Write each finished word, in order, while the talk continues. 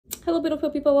Hello beautiful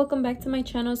people, welcome back to my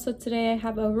channel. So today I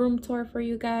have a room tour for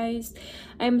you guys.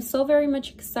 I am so very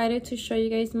much excited to show you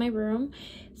guys my room.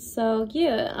 So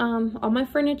yeah, all my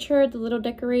furniture, the little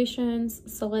decorations,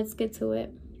 so let's get to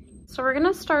it. So we're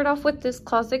gonna start off with this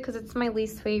closet because it's my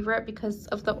least favorite because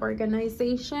of the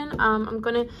organization. I'm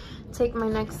gonna take my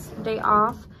next day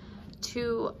off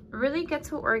to really get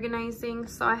to organizing.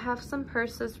 So I have some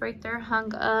purses right there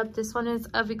hung up. This one is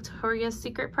a Victoria's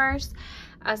Secret purse,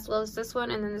 as well as this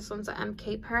one, and then this one's an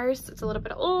MK purse. It's a little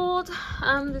bit old.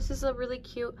 This is a really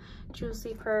cute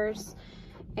juicy purse,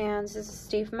 and this is a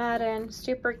Steve Madden,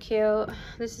 super cute.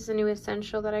 This is a new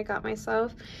essential that I got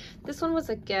myself. This one was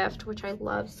a gift, which I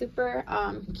love, super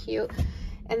cute.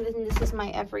 And then this is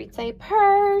my everyday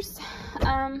purse.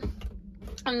 And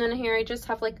then here I just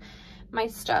have like my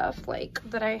stuff like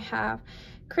that I have,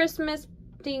 Christmas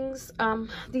things.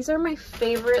 These are my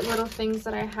favorite little things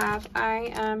that I have.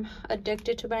 I am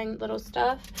addicted to buying little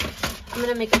stuff. I'm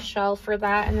gonna make a shelf for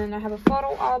that. And then I have a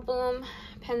photo album,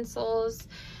 pencils,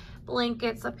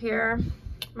 blankets up here,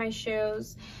 my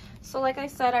shoes. So like I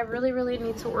said, I really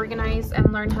need to organize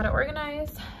and learn how to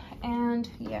organize. And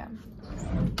yeah,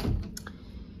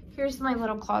 here's my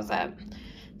little closet.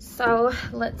 So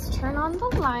let's turn on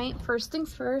the light. First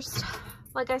things first,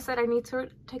 like I said, I need to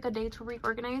take a day to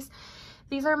reorganize.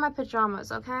 These are my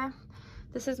pajamas, okay?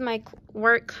 This is my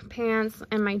work pants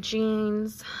and my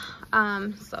jeans.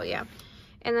 So yeah.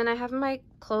 And then I have my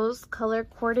clothes color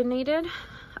coordinated.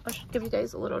 I'll give you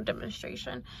guys a little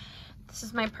demonstration. This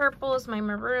is my purples, my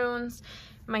maroons,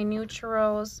 my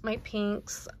neutrals, my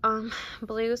pinks,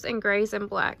 blues and grays and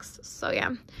blacks. So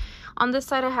yeah. On this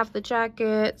side I have the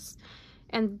jackets,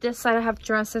 and this side I have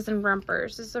dresses and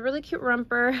rompers. This is a really cute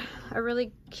romper, a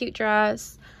really cute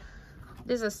dress.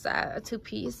 This is a set, a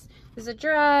two-piece. This is a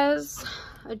dress,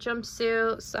 a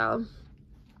jumpsuit. So,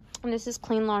 and this is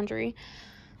clean laundry.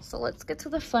 So let's get to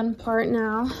the fun part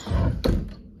now.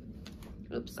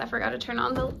 Oops, I forgot to turn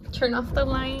off the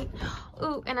light.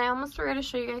 Ooh, and I almost forgot to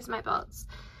show you guys my belts.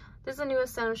 This is a new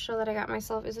essential that I got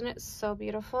myself. Isn't it so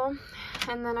beautiful?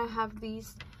 And then I have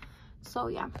these. So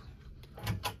yeah,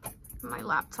 my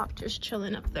laptop just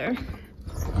chilling up there.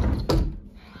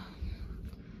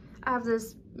 I have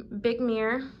this big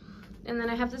mirror, and then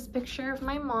I have this picture of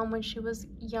my mom when she was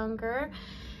younger.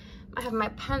 I have my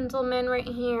pendulum right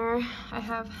here. I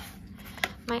have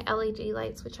my LED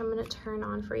lights, which I'm gonna turn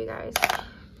on for you guys.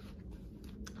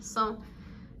 So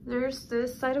there's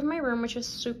this side of my room, which is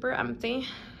super empty.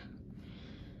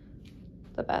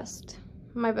 The best.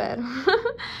 My bed.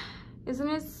 Isn't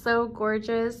it so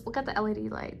gorgeous? Look at the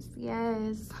LED lights.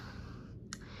 Yes.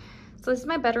 So this is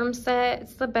my bedroom set.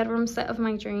 It's the bedroom set of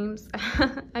my dreams.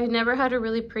 I've never had a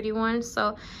really pretty one,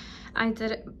 so I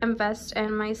did invest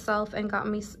in myself and got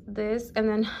me this. And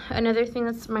then another thing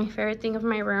that's my favorite thing of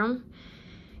my room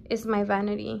is my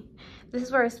vanity. This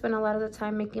is where I spend a lot of the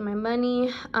time making my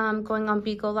money, going on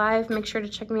Bigo Live. Make sure to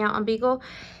check me out on Bigo.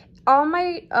 All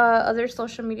my other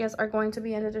social medias are going to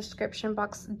be in the description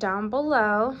box down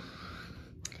below.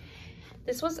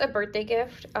 This was a birthday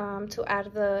gift to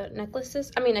add the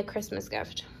necklaces. I mean, a Christmas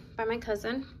gift by my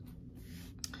cousin.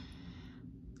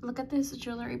 Look at this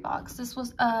jewelry box. This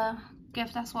was a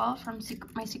gift as well from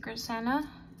my Secret Santa.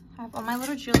 I have all my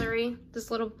little jewelry. This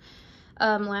little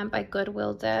lamp I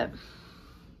Goodwilled it.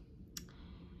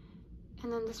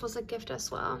 And then this was a gift as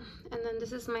well. And then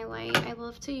this is my light I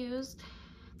love to use.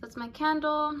 That's my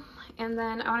candle. And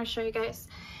then I want to show you guys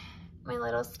my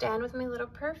little stand with my little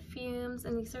perfumes,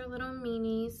 and these are little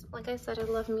minis. Like I said, I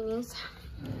love minis.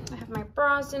 I have my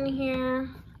bras in here,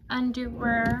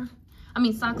 underwear, I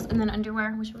mean socks, and then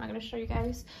underwear, which I'm not going to show you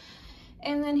guys.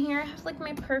 And then here I have like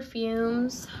my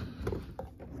perfumes,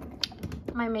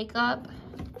 my makeup,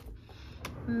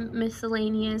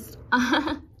 miscellaneous.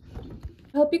 I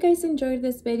hope you guys enjoyed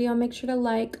this video. Make sure to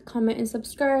like, comment, and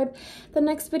subscribe. The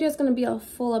next video is going to be a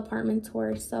full apartment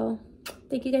tour, so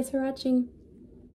thank you guys for watching.